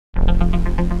Next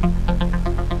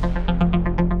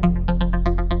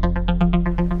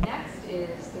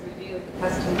is the review of the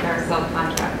custom carousel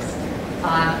contracts. I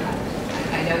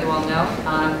know you all know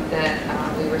that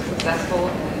we were successful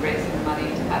in raising the money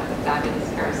to have the fabulous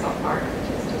carousel park, which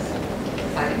is just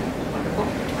exciting, wonderful.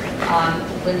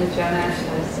 Linda Jonash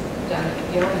has done a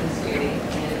yeoman's duty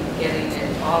in getting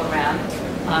it all around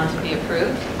to be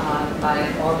approved by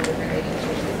all the different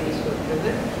agencies that need to approve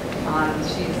it.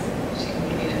 She can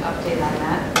give you an update on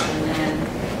that, and then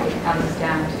it comes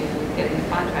down to getting the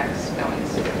contracts going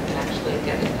so that we can actually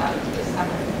get it done this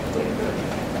summer if we approve.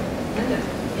 Linda,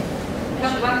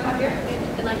 you want to come here?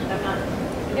 I'm not.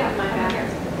 Yeah, my back.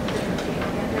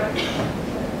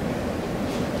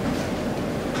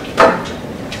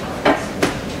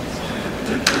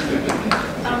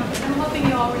 I'm hoping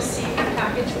you all received a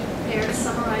package prepared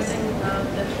summarizing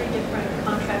the 3 different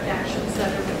contract actions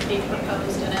that are being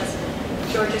proposed. And as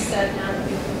Georgia said, now that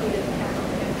we've completed the capital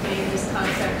campaign, these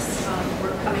contracts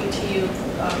we're coming to you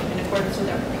in accordance with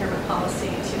our procurement policy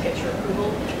to get your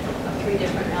approval of 3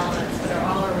 different elements that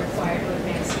all are required to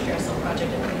advance the carousel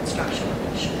project into construction,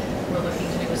 which we're looking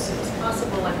to do as soon as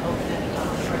possible and open it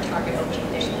for a target opening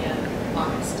date in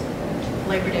August,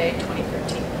 Labor Day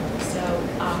 2013. So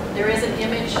there is an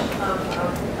image of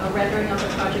a rendering of the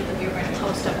project that we were going to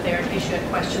post up there in case you had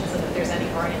questions and if there's any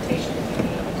orientation that you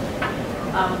need.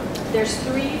 There's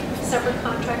 3 separate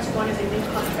contracts. One is a new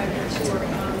contract and 2 are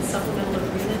supplemental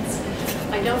agreements.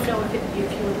 I don't know if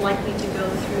you would like me to go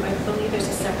through. I believe there's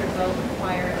a separate vote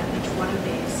required on each one of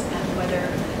these, and whether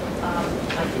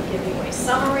I can give you a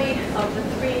summary of the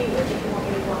 3, or if you want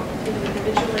me to walk through them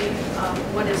individually.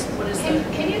 What is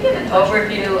Can you give an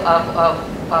overview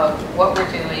of what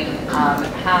we're doing,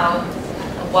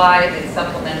 why it's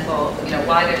supplemental,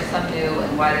 why there's some new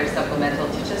and why there's supplemental,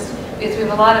 to just, because we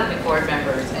have a lot of new board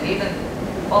members and even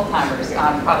old-timers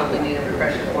probably need a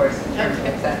refresher course in terms of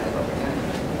exactly what we're doing.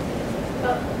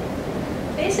 Well,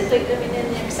 basically, I mean,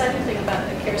 and the exciting thing about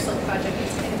the Carousel project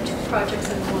is kind of 2 projects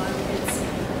in one. It's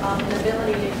an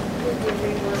ability to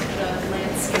completely rework the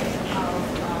landscape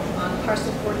on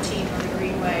parcel 14 on the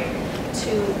Greenway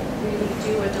to really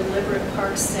do a deliberate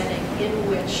park setting in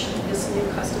which this new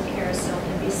custom carousel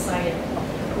can be sited.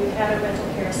 We've had a rental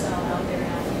carousel out there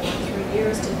now for 3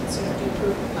 years to sort of do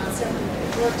proof of concept, and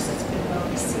it works. It's been well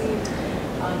received.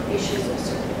 Issues of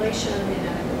circulation,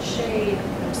 inadequate shade,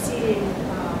 no seating,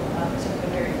 sort of a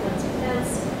very flimsy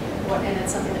fence, and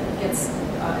it's something that gets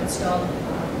installed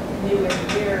new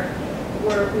every year.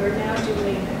 We're now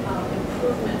doing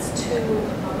improvements to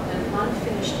an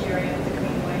unfinished area of the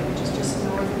Greenway, which is just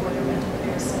north of where the rental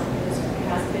carousel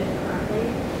has been currently.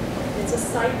 It's a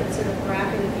site that's sort of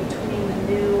bracketed between the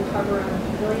new Harbor Islands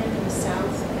Pavilion in the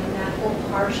south, and that whole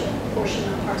portion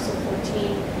of parcel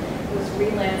 14 was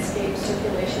re-landscaped,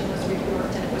 circulation was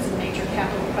reworked, and it was a major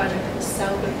capital project in the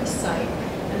south of the site.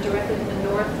 And directly to the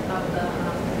north of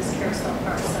this carousel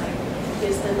park site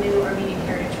is the new Armenian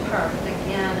Heritage Park.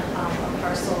 Again, a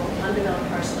parcel, undeveloped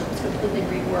parcel that was completely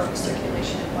reworked,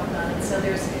 circulation and whatnot. And so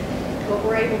what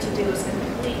we're able to do is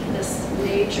complete this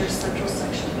major central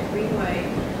section of the Greenway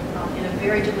in a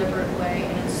very deliberate way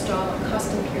and install a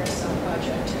custom carousel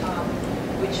project,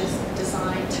 which is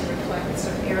designed to reflect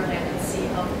sort of air, land, and sea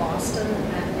of Boston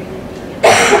and really be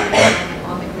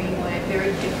on the Greenway,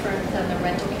 very different than the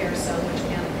rental carousel, which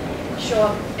can show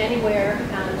up anywhere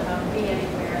and be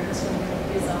anywhere. And this one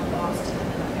really is on Boston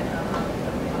and a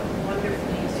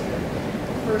wonderfully sort of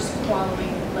first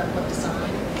quality level of design.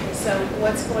 So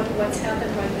what's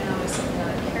happened right now is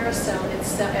the carousel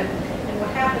itself, and what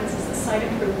happens is the site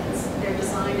improvements, they're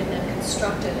designed and then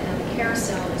constructed, and the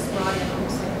carousel is brought in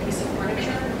almost like a piece of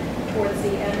furniture towards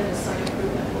the end of the site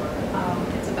improvement work.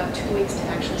 It's about 2 weeks to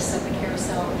actually set the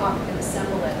carousel up and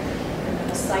assemble it, and then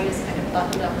the site is kind of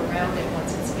buttoned up around it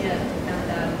once it's in, and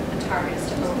the target is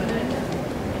to open it.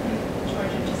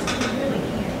 Georgia, just really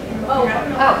can't. Oh,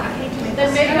 I hate to make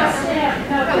then maybe not stand.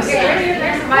 No,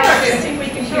 there's my I think we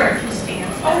can hear if you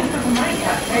stand. Oh, you have a mic.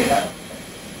 There you go.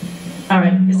 All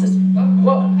right, is this,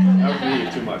 whoa. That would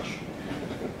be too much.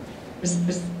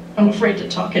 I'm afraid to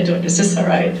talk into it. Is this all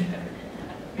right?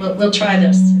 We'll try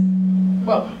this.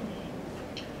 Well,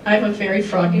 I have a very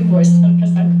froggy voice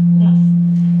because I'm not.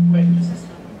 Wait.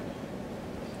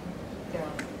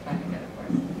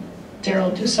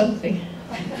 Daryl, do something.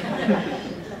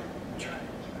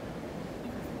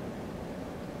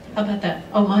 How about that?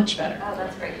 Oh, much better. Oh,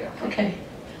 that's great. Okay.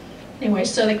 Anyway,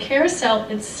 so the carousel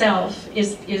itself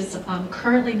is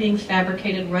currently being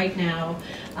fabricated right now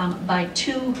by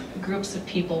two groups of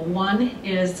people. One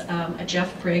is a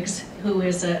Jeff Briggs, who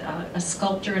is a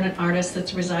sculptor and an artist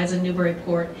that resides in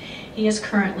Newburyport. He is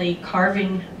currently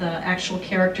carving the actual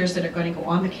characters that are going to go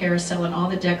on the carousel and all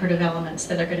the decorative elements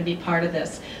that are going to be part of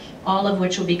this, all of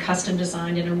which will be custom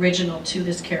designed and original to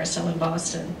this carousel in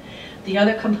Boston. The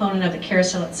other component of the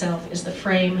carousel itself is the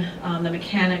frame, the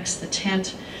mechanics, the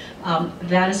tent.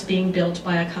 That is being built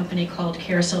by a company called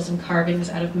Carousels and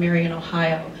Carvings out of Marion,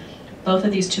 Ohio. Both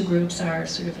of these two groups are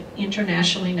sort of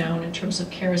internationally known in terms of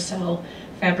carousel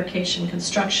fabrication,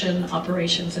 construction,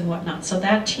 operations, and whatnot. So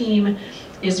that team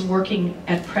is working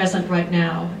at present right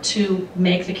now to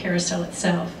make the carousel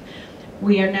itself.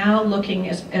 We are now looking,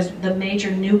 as the major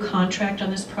new contract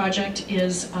on this project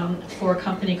is for a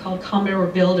company called Commodore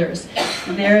Builders.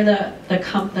 They're the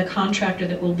contractor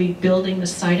that will be building the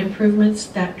site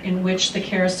improvements in which the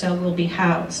carousel will be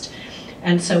housed.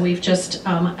 And so we've just,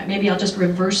 maybe I'll just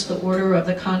reverse the order of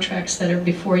the contracts that are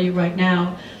before you right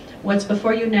now. What's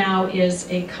before you now is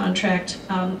a contract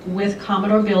with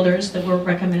Commodore Builders that we're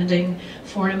recommending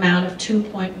for an amount of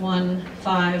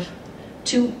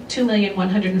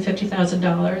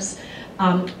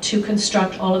 $2,150,000 to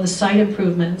construct all of the site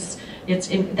improvements.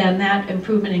 Then that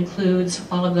improvement includes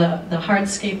all of the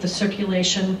hardscape, the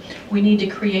circulation. We need to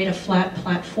create a flat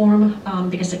platform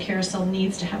because the carousel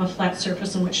needs to have a flat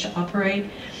surface on which to operate.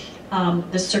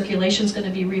 The circulation is going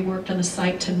to be reworked on the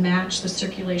site to match the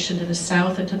circulation to the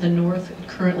south and to the north. It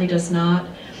currently does not.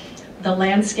 The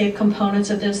landscape components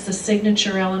of this, the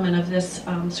signature element of this,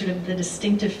 sort of the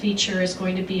distinctive feature is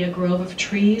going to be a grove of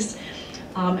trees,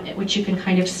 which you can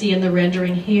kind of see in the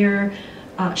rendering here.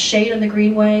 Shade on the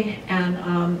Greenway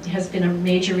and has been a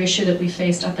major issue that we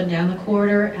faced up and down the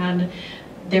corridor, and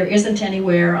there isn't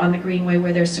anywhere on the Greenway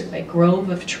where there's sort of a grove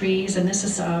of trees, and this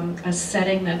is a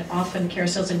setting that often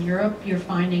carousels in Europe you're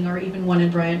finding, or even one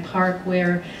in Bryant Park,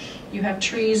 where you have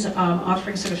trees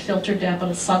offering sort of filtered depth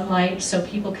of sunlight, so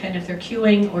people can, if they're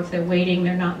queuing or if they're waiting,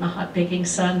 they're not in the hot baking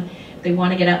sun, they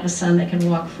want to get out in the sun, they can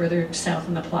walk further south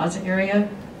in the plaza area.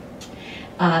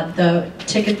 The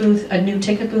ticket booth, a new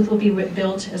ticket booth will be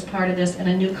built as part of this, and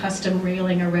a new custom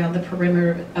railing around the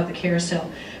perimeter of the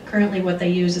carousel. Currently what they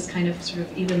use is kind of sort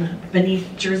of even beneath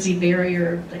Jersey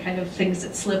barrier, the kind of things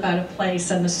that slip out of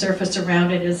place, and the surface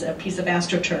around it is a piece of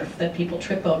AstroTurf that people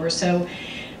trip over. So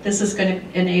this is going to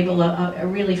enable a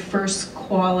really first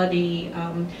quality,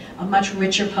 a much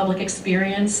richer public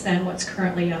experience than what's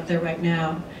currently out there right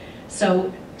now.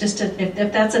 So just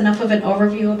if that's enough of an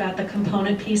overview about the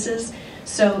component pieces.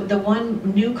 So the one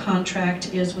new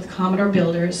contract is with Commodore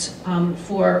Builders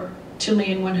for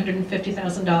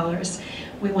 $2,150,000.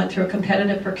 We went through a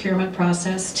competitive procurement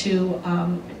process to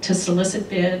solicit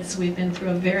bids. We've been through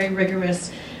a very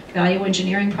rigorous value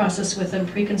engineering process with them,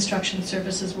 pre-construction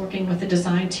services, working with the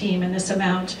design team, and this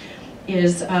amount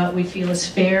is, we feel, is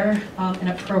fair and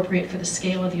appropriate for the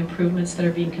scale of the improvements that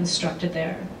are being constructed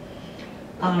there.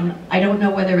 I don't know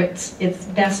whether it's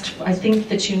best. I think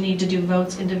that you need to do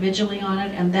votes individually on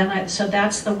it, and then so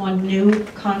that's the one new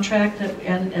contract that,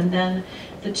 and then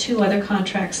the two other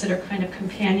contracts that are kind of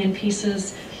companion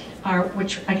pieces are,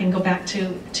 which I can go back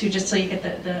to just so you get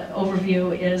the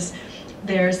overview, is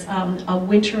there's a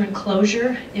winter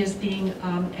enclosure is being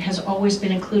has always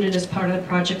been included as part of the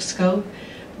project scope.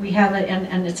 We have it,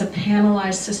 and it's a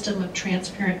panelized system of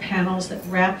transparent panels that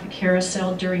wrap the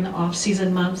carousel during the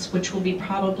off-season months, which will be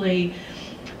probably,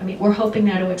 I mean, we're hoping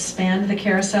now to expand the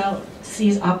carousel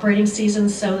operating season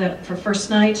so that for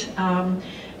first night,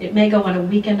 it may go on a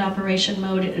weekend operation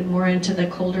mode and more into the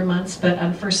colder months, but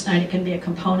on first night it can be a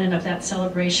component of that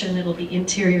celebration. It'll be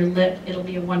interior lit. It'll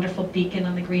be a wonderful beacon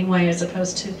on the Greenway as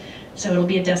opposed to, so it'll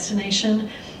be a destination.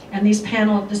 And this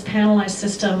panelized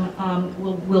system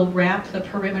will wrap the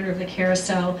perimeter of the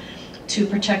carousel to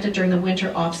protect it during the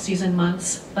winter off-season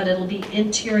months, but it'll be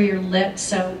interior lit,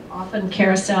 so often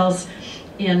carousels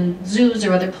in zoos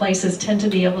or other places tend to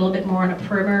be a little bit more on a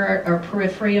perimeter or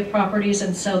periphery of properties,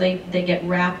 and so they get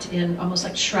wrapped in, almost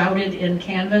like shrouded in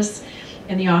canvas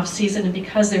in the off-season, and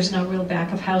because there's no real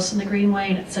back of house in the Greenway,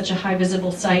 and it's such a high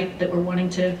visible site that we're wanting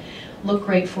to look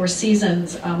great for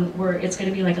seasons, where it's going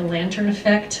to be like a lantern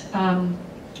effect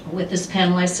with this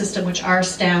panelized system, which our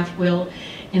staff will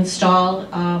install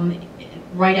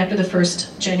right after the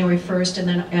January 1st, and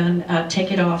then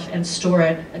take it off and store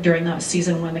it during that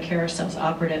season when the carousel's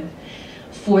operative.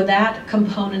 For that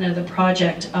component of the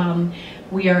project,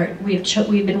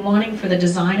 we've been wanting for the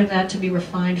design of that to be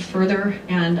refined further,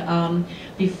 and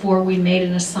before we made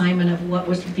an assignment of what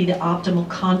would be the optimal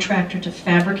contractor to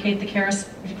fabricate the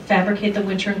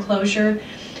winter enclosure,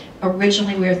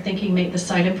 Originally, we were thinking maybe the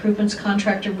site improvements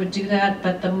contractor would do that,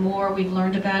 but the more we've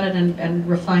learned about it and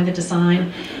refined the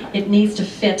design, it needs to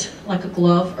fit like a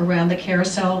glove around the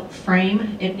carousel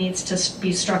frame. It needs to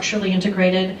be structurally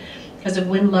integrated because of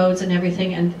wind loads and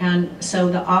everything, and so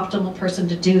the optimal person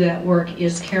to do that work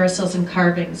is Carousels and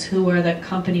Carvings, who are the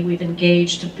company we've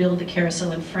engaged to build the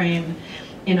carousel and frame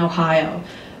in Ohio.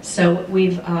 So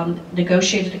we've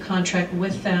negotiated a contract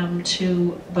with them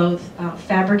to both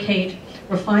fabricate,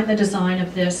 refine the design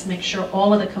of this, make sure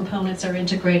all of the components are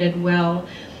integrated well,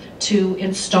 to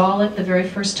install it the very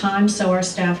first time so our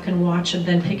staff can watch and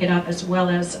then pick it up, as well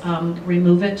as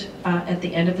remove it at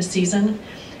the end of the season.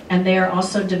 And they are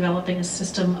also developing a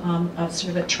system of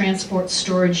sort of a transport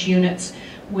storage units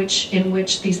in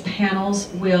which these panels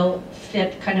will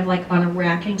fit kind of like on a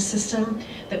racking system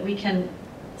that we can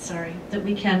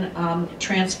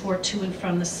transport to and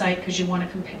from the site, because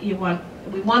we want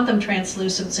them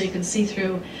translucent so you can see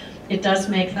through. It does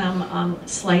make them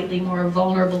slightly more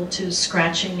vulnerable to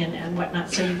scratching and whatnot,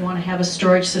 so you want to have a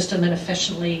storage system that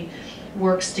efficiently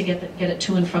works to get it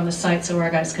to and from the site so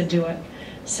our guys could do it.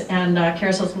 And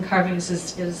Carousels and Carvings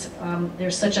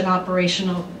there's such an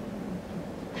operational,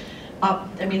 I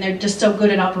mean, they're just so good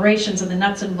at operations and the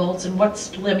nuts and bolts and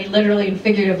literally and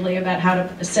figuratively about how to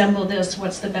assemble this,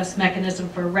 what's the best mechanism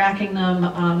for racking them,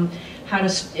 how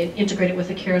to integrate it with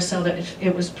the carousel, that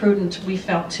it was prudent, we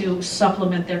felt, to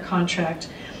supplement their contract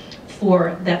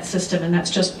for that system, and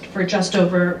that's just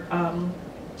over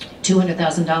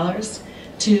 $200,000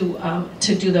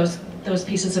 to do those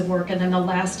pieces of work. And then the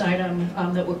last item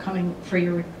that we're coming for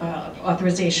your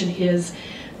authorization is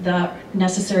the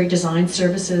necessary design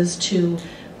services to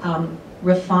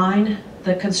refine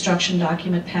the construction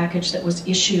document package that was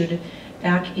issued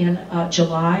back in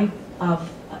July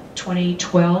of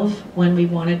 2012, when we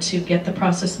wanted to get the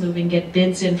process moving, get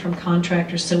bids in from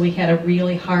contractors, so we had a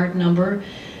really hard number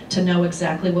to know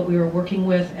exactly what we were working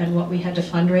with and what we had to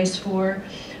fundraise for.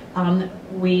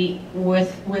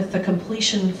 With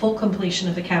the full completion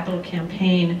of the capital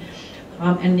campaign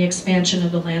and the expansion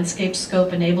of the landscape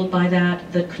scope enabled by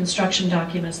that, the construction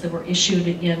documents that were issued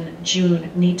in June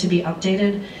need to be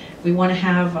updated. We want to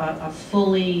have a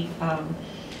fully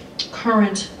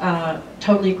current,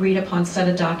 totally agreed upon set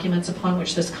of documents upon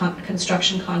which this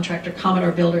construction contractor,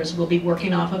 Commodore Builders, will be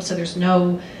working off of, so there's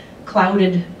no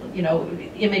clouded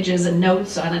images and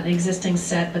notes on an existing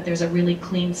set, but there's a really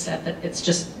clean set that it's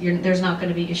just, there's not going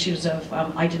to be issues of,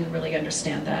 I didn't really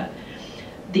understand that.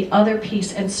 The other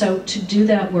piece, and so to do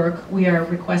that work, we are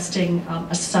requesting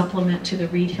a supplement to the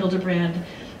Reed Hildebrand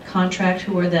contract,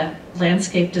 who are the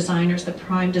landscape designers, the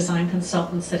prime design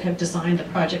consultants that have designed the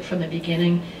project from the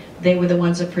beginning. They were the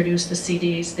ones that produced the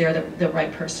CDs. They're the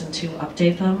right person to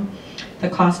update them. The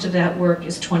cost of that work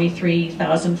is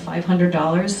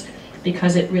 $23,500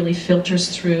 because it really filters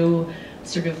through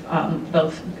sort of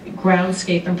both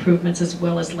groundscape improvements as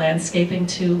well as landscaping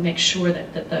to make sure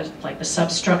that the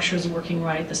substructure is working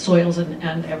right, the soils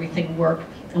and everything work,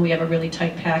 and we have a really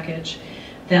tight package.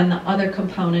 Then the other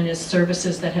component is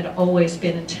services that had always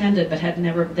been intended but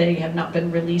they have not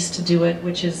been released to do it,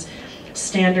 which is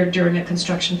standard during a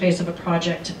construction phase of a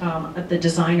project. The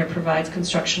designer provides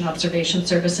construction observation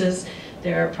services.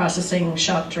 They're processing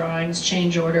shop drawings,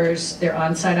 change orders, they're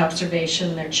on-site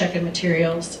observation, they're checking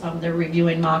materials, they're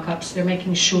reviewing mock-ups, they're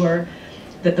making sure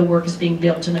that the work is being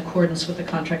built in accordance with the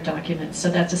contract documents.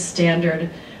 So that's a standard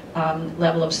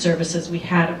level of services. We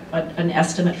had an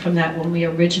estimate from that when we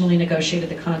originally negotiated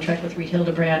the contract with Reed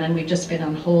Hildebrand, and we've just been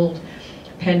on hold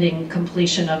pending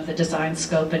completion of the design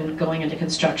scope and going into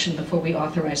construction before we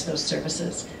authorize those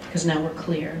services, because now we're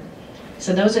clear.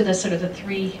 So those are the sort of the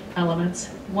three elements.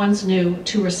 One's new,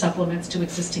 two are supplements to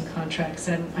existing contracts,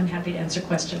 and I'm happy to answer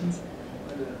questions.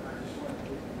 Linda, I just want to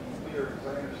be clear, because I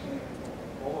understand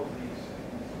all of these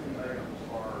three items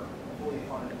are fully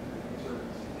funded through the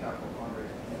Conservancy capital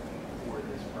fundraising for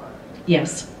this project.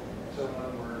 Yes. So in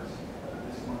other words,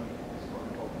 this money is going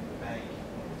to go in the bank.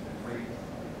 It's been raised, the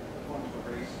funds were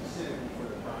raised specifically for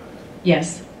the project.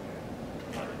 Yes.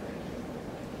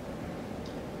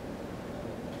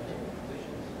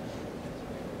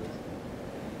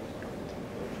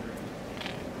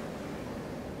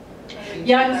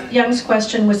 Young's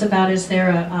question was about,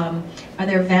 are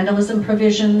there vandalism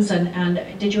provisions, and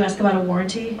did you ask about a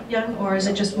warranty, Young, or is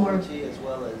it just more? Warranty as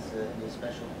well as any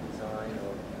special design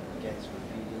or against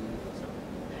graffiti or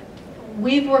something?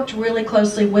 We've worked really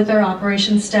closely with our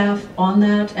operations staff on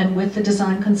that, and with the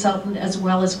design consultant, as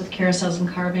well as with Carousels and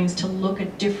Carvings, to look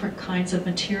at different kinds of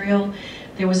material.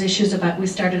 There was issues about, we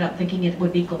started out thinking it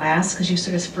would be glass because you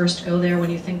sort of first go there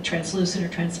when you think translucent or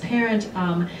transparent.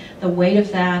 The weight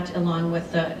of that, along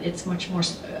with it's much more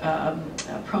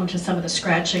prone to some of the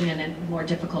scratching and more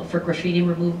difficult for graffiti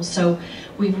removal. So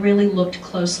we've really looked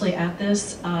closely at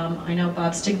this. I know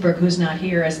Bob Stigberg, who's not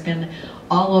here, has been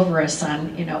all over us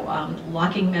on,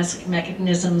 locking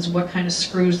mechanisms, what kind of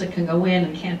screws that can go in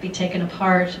and can't be taken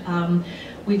apart.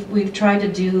 We've tried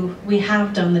to do, we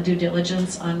have done the due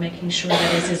diligence on making sure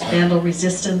that it is vandal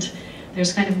resistant.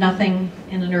 There's kind of nothing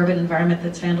in an urban environment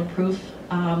that's vandal proof,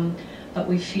 but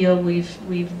we feel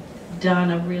we've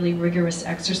done a really rigorous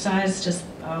exercise just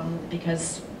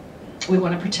because we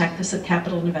want to protect this as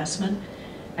capital investment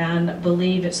and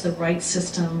believe it's the right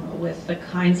system with the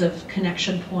kinds of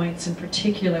connection points in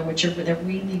particular, which they're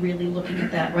really, really looking at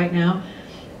that right now.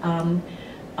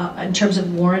 In terms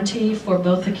of warranty for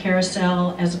both the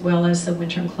Carousel as well as the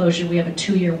winter enclosure, we have a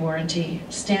 2-year warranty.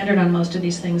 Standard on most of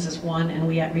these things is 1, and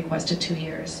we had requested 2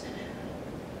 years.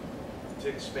 To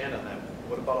expand on that,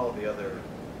 what about all the other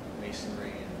masonry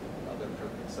and other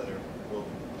improvements that will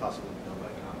possibly be done by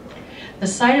Congo? The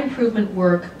site improvement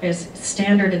work is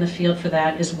standard in the field for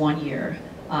that is 1 year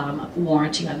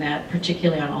warranty on that,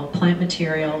 particularly on all plant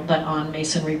material, but on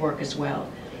masonry work as well.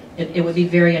 It would be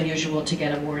very unusual to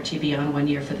get a warranty beyond 1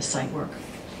 year for the site work.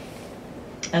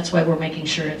 That's why we're making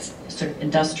sure it's sort of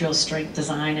industrial strength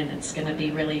design and it's going to be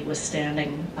really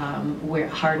withstanding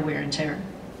hard wear and tear.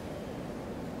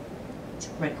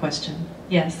 Right question.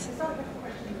 Yes? It's not a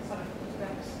question, it's not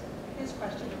his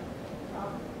question.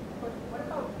 But what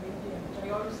about wind damage? I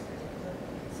always think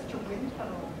there's such a wind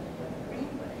tunnel on the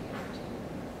Greenway.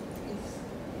 Is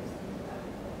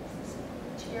this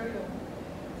material?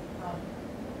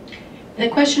 The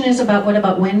question is about what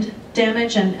about wind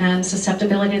damage and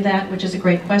susceptibility to that, which is a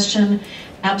great question.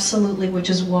 Absolutely, which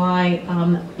is why,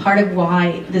 part of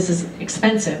why this is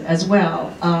expensive as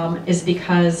well, is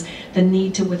because the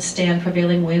need to withstand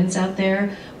prevailing winds out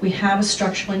there. We have a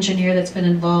structural engineer that's been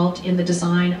involved in the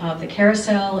design of the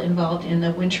Carousel, involved in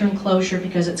the winter enclosure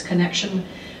because its connection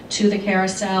to the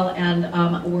Carousel, and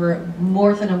we're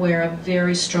more than aware of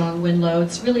very strong wind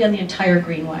loads, really on the entire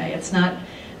Greenway. It's not,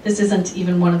 this isn't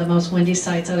even one of the most windy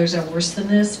sites, others are worse than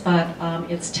this, but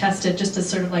it's tested just as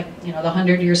sort of like, the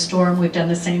 100-year storm. We've done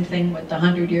the same thing with the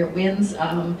 100-year winds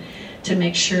to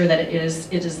make sure that it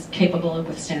is capable of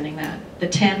withstanding that. The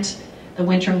tent, the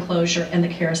winter enclosure, and the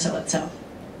Carousel itself.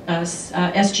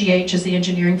 SGH is the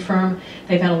engineering firm.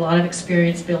 They've had a lot of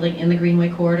experience building in the Greenway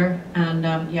corridor, and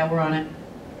yeah, we're on it.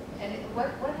 And what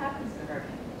happens in a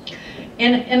hurricane?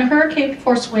 In hurricane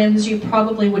force winds, you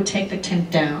probably would take the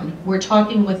tent down. We're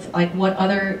talking with like what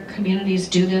other communities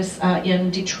do this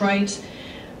in Detroit.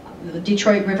 The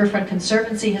Detroit Riverfront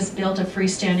Conservancy has built a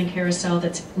freestanding carousel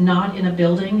that's not in a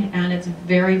building, and it's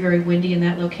very, very windy in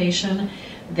that location.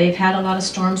 They've had a lot of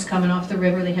storms coming off the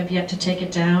river. They have yet to take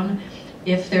it down.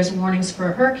 If there's warnings for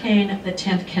a hurricane, the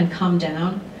tent can come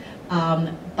down.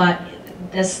 But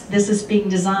this is being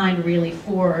designed really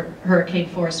for hurricane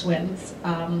force winds.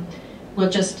 We'll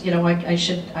just,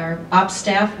 our ops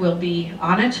staff will be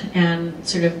on it and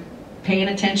sort of paying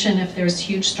attention if there's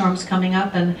huge storms coming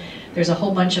up, and there's a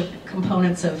whole bunch of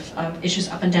components of issues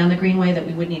up and down the Greenway that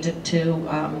we would need to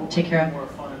take care of. More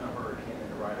fun in a hurricane than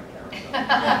to ride a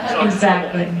carousel.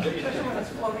 Exactly. Especially when it's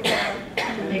floating down.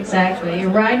 Exactly. You're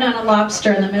riding on a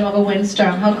lobster in the middle of a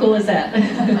windstorm. How cool is that?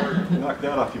 Knock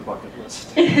that off your bucket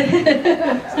list.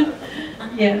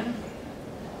 Yeah.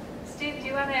 Steve, do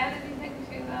you want to add anything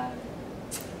to that?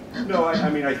 No,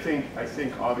 I think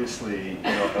obviously,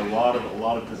 a lot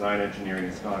of design engineering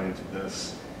has gone into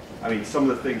this. I mean, some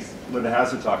of the things Linda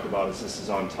hasn't talked about is this is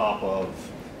on top of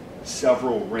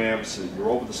several ramps.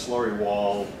 You're over the slurry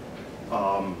wall.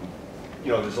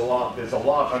 There's a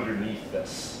lot underneath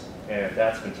this, and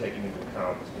that's been taken into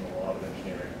account. There's been a lot of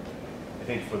engineering. I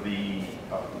think for the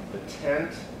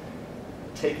tent,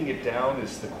 taking it down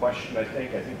is the question. I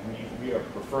think we are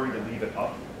preferring to leave it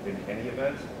up in any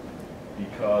event,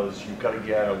 because you've got to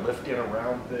get a lift in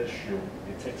around this.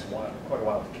 It takes quite a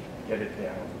while to get it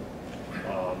down.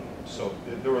 So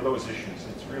there are those issues.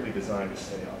 It's really designed to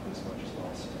stay up as much as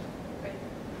possible. Right.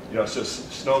 So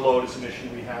snow load is an issue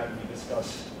we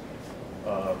discussed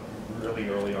really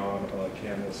early on.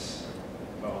 Canvas,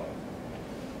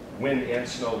 wind and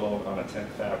snow load on a tent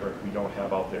fabric we don't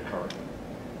have out there currently.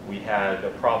 We had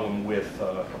a problem with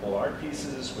a couple art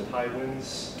pieces with high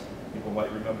winds. People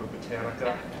might remember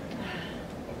Botanica.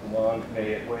 Long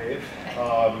may it wave.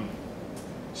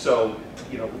 So,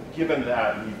 given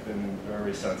that, we've been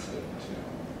very sensitive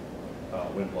to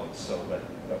wind loads, so that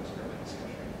was really a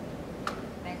discussion.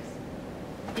 Thanks.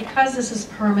 Because this is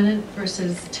permanent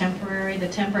versus temporary, the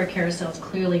temporary carousels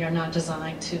clearly are not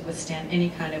designed to withstand any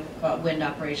kind of wind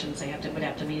operations. They would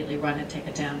have to immediately run and take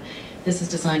it down. This is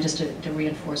designed just to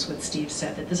reinforce what Steve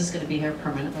said, that this is going to be here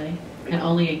permanently, and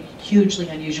only a hugely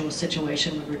unusual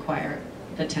situation would require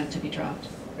the tent to be dropped.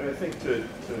 And I think to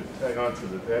tag on to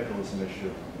the vandalism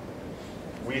issue,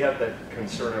 we had that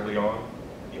concern early on.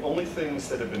 The only things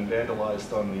that have been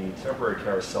vandalized on the temporary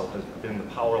carousel has been the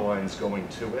power lines going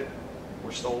to it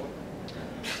were stolen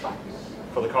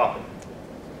for the coffin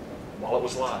while it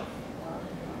was live.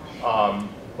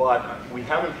 But we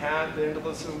haven't had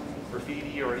vandalism,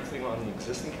 graffiti, or anything on the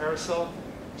existing carousel,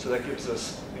 so that gives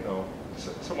us, you know,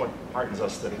 somewhat heartens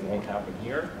us that it won't happen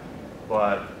here.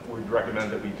 But we'd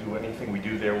recommend that we do anything we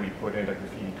do there, we put in a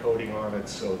graffiti coating on it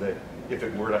so that if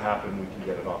it were to happen, we can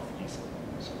get it off easily.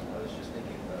 So. I was just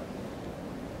thinking about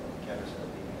carousel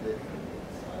being lit from the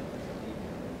inside.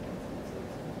 It's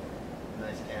a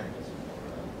nice canvas for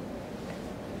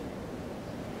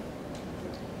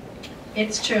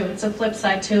It's true. It's a flip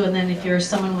side too, and then if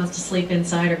someone wants to sleep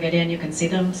inside or get in, you can see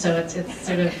them. So it's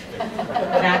sort of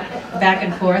back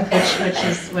and forth, which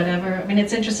is whatever. I mean,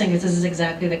 it's interesting because this is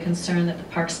exactly the concern that the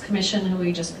Parks Commission, who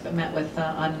we just met with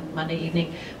on Monday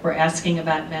evening, were asking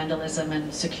about vandalism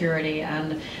and security.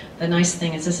 And the nice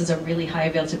thing is this is a really high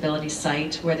visibility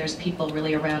site where there's people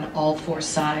really around all four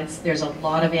sides. There's a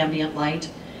lot of ambient light,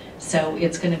 so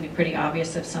it's going to be pretty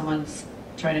obvious if someone's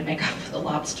trying to make up for the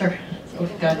lobster. Oh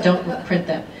God, don't print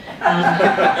them.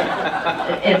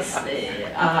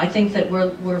 I think that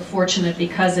we're fortunate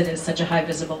because it is such a high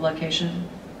visible location.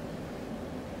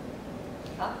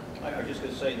 I was just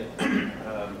going to say that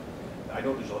I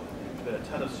know there's been a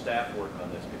ton of staff work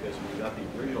on this because when we got the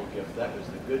original gift, that was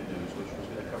the good news, which was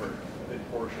going to cover a good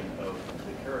portion of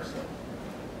the carousel.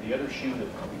 The other shoe that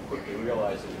we quickly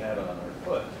realized that we had on our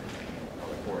foot,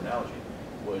 for analogy,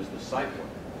 was the site work.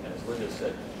 And as Linda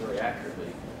said very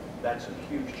accurately, that's a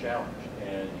huge challenge,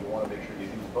 and you want to make sure you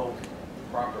do both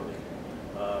properly,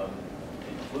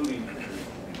 including the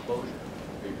enclosure,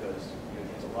 because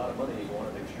it's a lot of money. You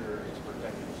want to make sure it's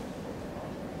protected as much as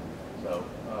possible. So,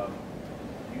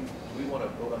 do we want to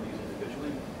vote on these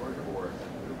individually, or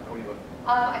how do you vote?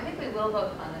 I think we will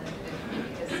vote on them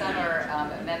individually because some are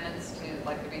amendments to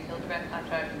like the retail direct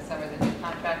contract and some are the new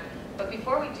contract. But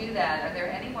before we do that, are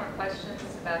there any more questions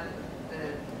about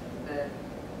the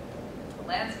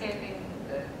landscaping,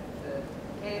 the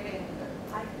paving?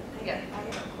 I have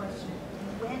a question.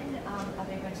 When are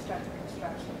they going to start the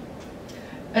construction?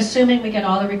 Assuming we get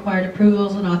all the required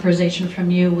approvals and authorization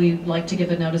from you, we'd like to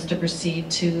give a notice to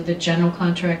proceed to the general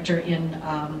contractor in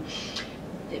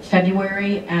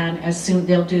February, and as soon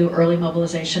they'll do early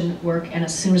mobilization work, and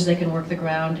as soon as they can work the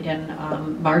ground in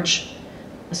March,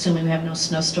 assuming we have no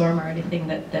snowstorm or anything,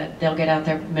 that they'll get out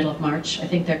there middle of March. I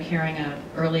think they're carrying an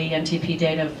early NTP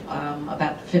date of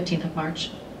about 15th of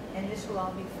March. And this will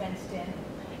all be fenced in?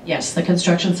 Yes, the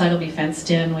construction site will be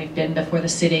fenced in. We've been before the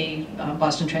city,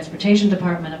 Boston Transportation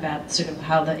Department, about sort of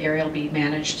how the area will be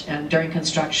managed during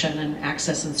construction and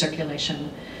access and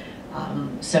circulation.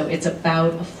 So it's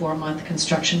about a 4-month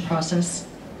construction process.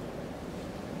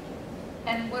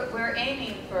 And we're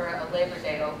aiming for a Labor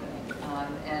Day opening.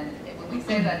 And when we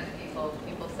say that to people,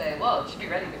 people say, well, it should be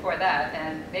ready before that,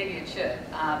 and maybe it should.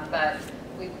 But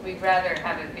we'd rather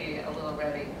have it be a little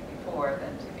ready before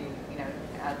than to be,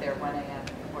 out there 1 a.m.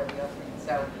 before the opening.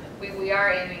 So we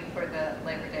are aiming for the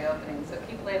Labor Day opening. So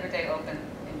keep Labor Day open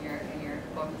in your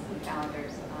books and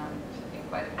calendars. It should be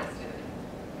quite a festivity.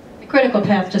 The critical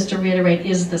path, just to reiterate,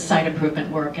 is the site improvement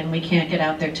work, and we can't get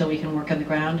out there till we can work on the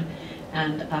ground.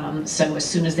 And so as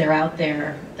soon as they're out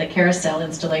there, the carousel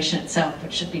installation itself,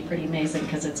 which should be pretty amazing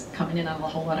because it's coming in on a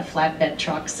whole lot of flatbed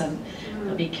trucks, and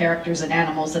there'll be characters and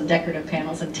animals and decorative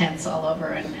panels and tents all over,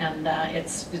 and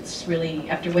it's really,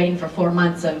 after waiting for 4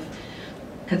 months of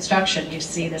construction, you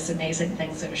see this amazing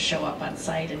thing sort of show up on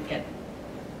site and get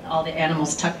all the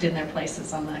animals tucked in their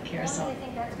places on the carousel. How long do you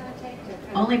think that's going to take?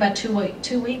 Only about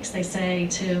 2 weeks, they say,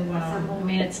 I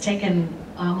mean, it's taken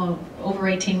over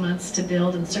 18 months to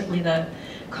build, and certainly the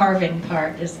carving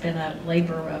part has been a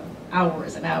labor of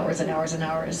hours and hours and hours and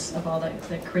hours of all the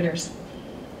critters.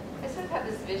 I sort of have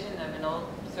this vision of an old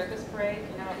circus parade,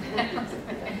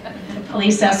 The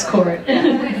police escort. The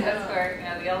police escort,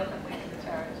 the elephant leading the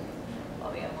charge,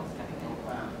 all the animals coming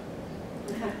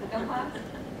in. No clowns?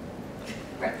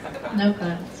 No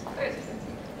clowns.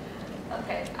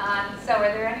 Okay, so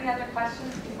are there any other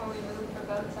questions before we move for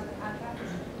votes on the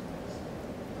contracts?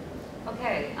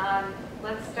 Okay,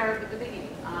 let's start with the biggie.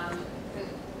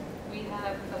 We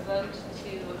have a vote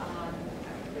to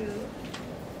approve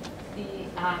the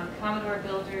Commodore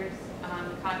Builders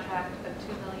contract of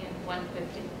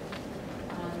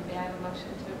 $2,150,000. May I have a motion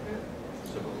to approve?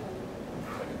 So moved.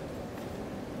 Second.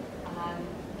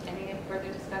 Any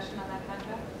further discussion on that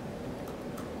contract?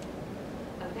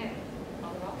 Okay,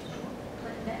 call the roll.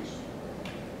 Clinton Bench.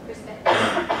 Chris Beck.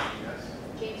 Yes.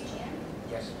 James Chan.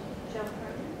 Yes. Joe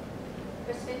Cronin.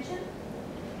 Chris Fincham.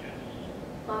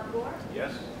 Bob Gore.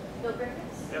 Yes. Bill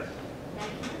Griffiths. Yes.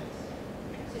 Maggie Hunt.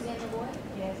 Suzanne LeBoy.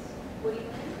 Yes. Woody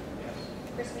Lynn. Yes.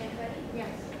 Chris Manfredi.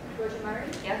 Yes. Georgia Murray.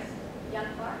 Yes. Young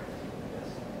Clark. Yes.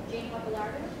 Jane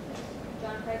Papalardo.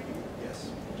 John Pregnant. Yes.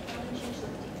 Ellen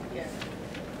Chin-Schlifty. Yes.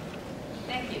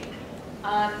 Thank you.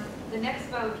 The next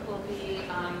vote will be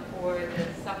for the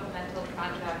supplemental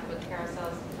contract with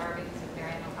Carousel Carvings in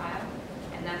Faneuil, Ohio,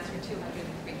 and that's for $203,000.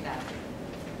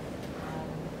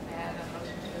 May I have a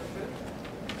motion to approve?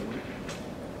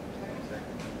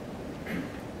 Second.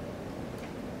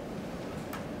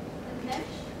 Clinton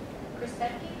Bench. Chris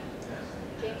Bedke. Yes.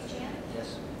 James Chan. Yes.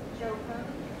 Joe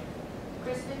Cronin.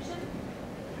 Chris Fincham.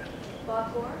 Bob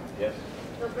Gore. Yes.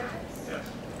 Bill Griffiths. Yes.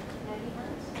 Maggie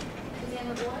Hunt. Suzanne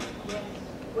LeBoy. Yes.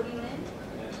 Woody Lynn.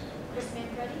 Yes. Chris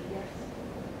Manfredi. Yes.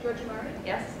 Georgia Murray.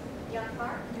 Yes? Young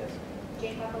Clark. Yes.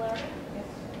 Jane Papalardo. Yes.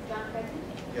 John Pregnant.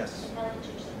 Yes. And Ellen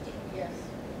Chin-Schlifty. Yes.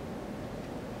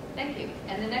 Thank you.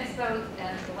 And the next vote,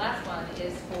 and the last one,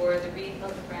 is for the Reed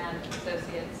Hildebrand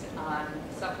Associates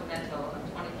supplemental of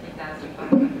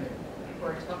 $23,500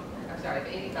 for a total, I'm sorry, of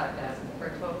 $85,000 for a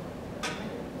total.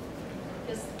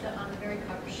 Just on the very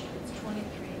cover sheet, it's 23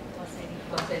 plus 85.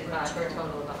 Plus 85 for a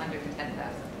total of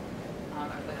 $110,000.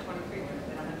 But 23,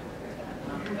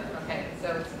 okay, so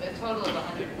it's a total of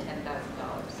 $110,000.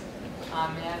 May I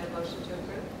have a motion to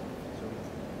approve? So moved.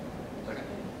 Second.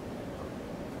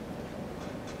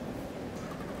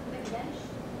 Clinton Bench.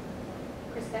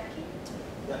 Chris Bedke.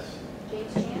 Yes.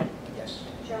 James Chan. Yes.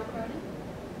 Joe Cronin.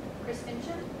 Chris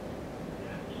Fincham.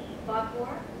 Bob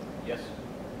Gore. Yes.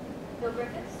 Bill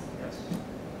Griffiths. Yes.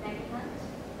 Maggie Hunt.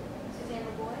 Suzanne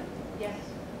LeBoy. Yes.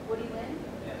 Woody Lynn.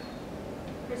 Yes.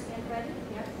 Chris Manfredi.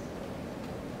 Yes.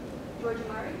 Georgia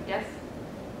Murray. Yes?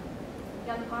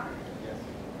 Young Clark. Yes.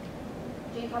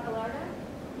 Jane Papalardo.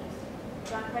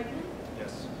 John Pregnant.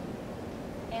 Yes.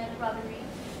 And Robin Reed.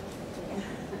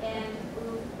 And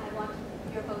I want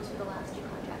your votes for the last two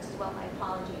contracts as well. My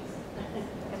apologies.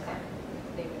 Okay.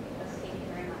 They would be yes. Thank you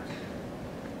very much.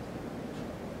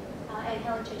 And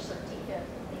Helen Chin-Schlifty. Thank you.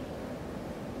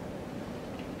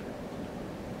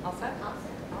 All set? All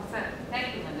set. All set.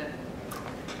 Thank you, Linda.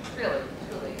 It's really,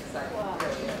 truly exciting. Wow. It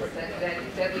really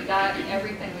is. That we got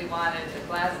everything we wanted, the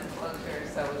glass enclosure,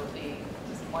 so it'll be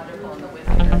just wonderful in the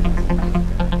winter.